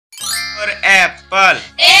for apple.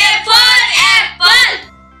 A for apple.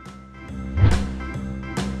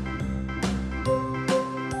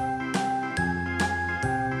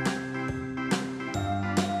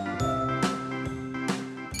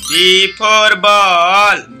 B for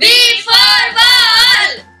ball. B for ball.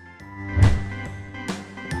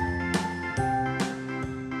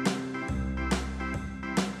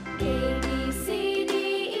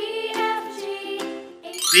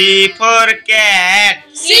 C for cat.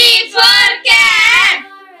 C for cat.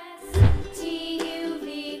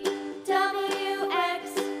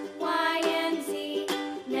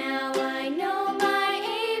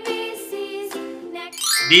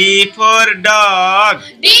 D for dog.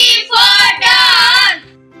 D for dog.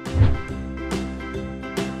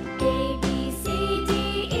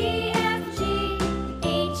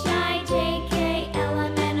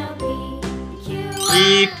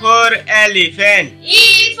 E for elephant.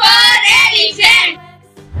 E for elephant.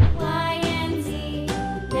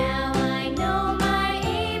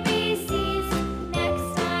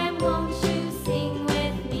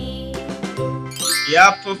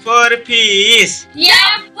 F for fish.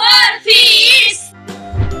 F for fish.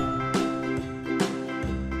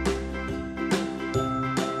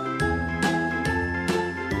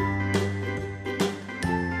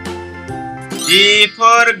 G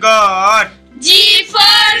for goat. G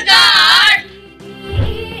for goat.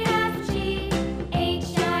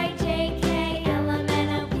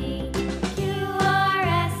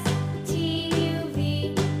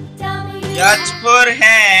 H for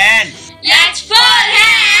hand. H for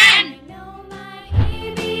hand.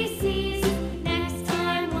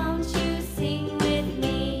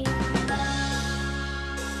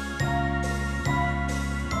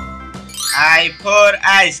 I for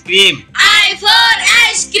ice cream. I for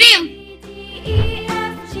ice cream.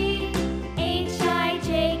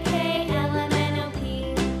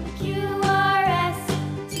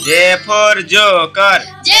 J for joker.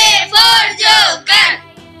 J for joker.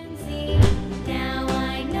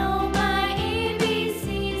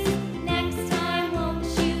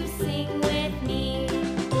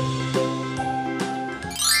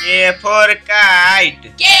 K for kite.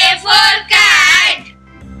 K for kite.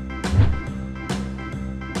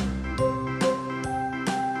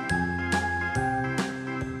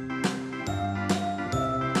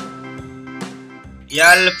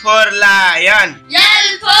 L for lion. L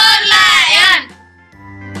for lion.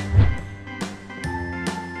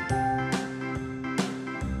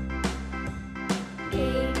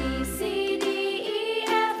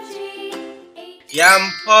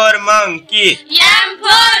 M for monkey. M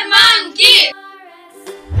for monkey.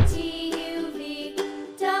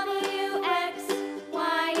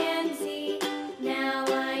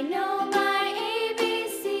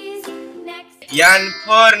 N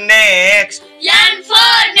for next. N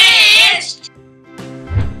for next.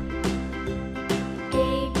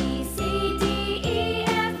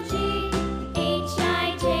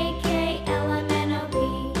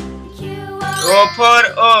 O for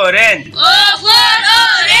orange. O for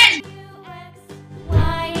orange.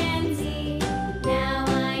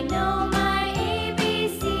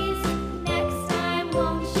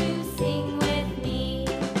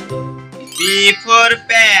 P for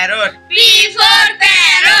parrot. P for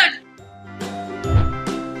parrot.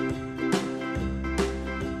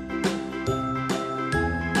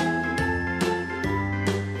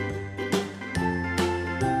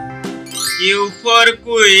 Q for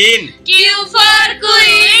queen. Q for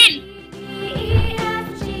queen.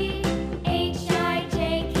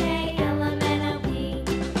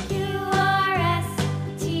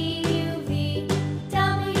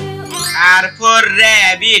 R for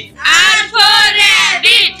rabbit. R for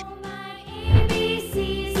rabbit.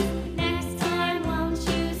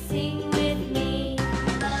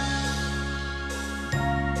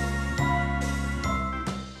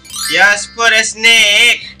 S for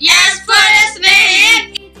snake. S for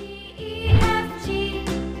snake.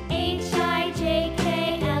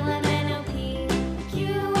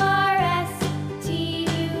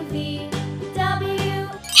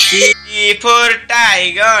 T for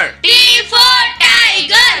tiger. T for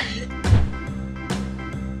tiger.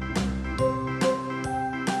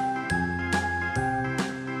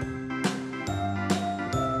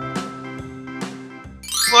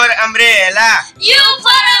 For umbrella. U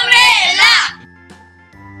for umbrella.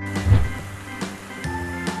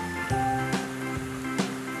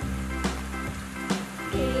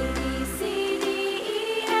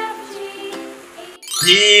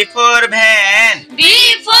 V for van. V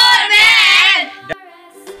for van.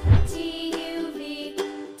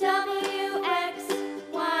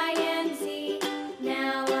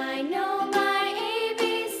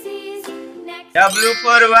 W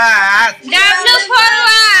for watch. W for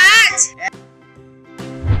watch.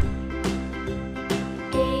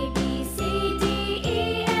 A, B, C, D,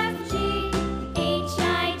 E, F, G, H,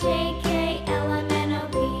 I, J, K, L, M, N, O,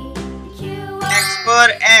 P, Q, R, X for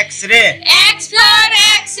X-ray. X for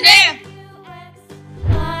X-ray.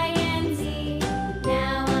 Y, and Z.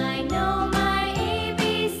 Now I know my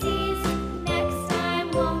ABCs. Next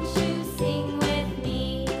time, won't you sing with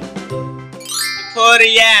me? For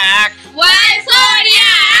yak. Y for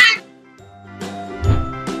yak.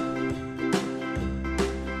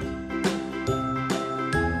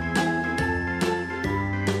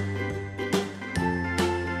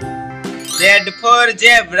 Z for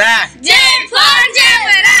zebra. Z for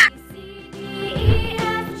zebra.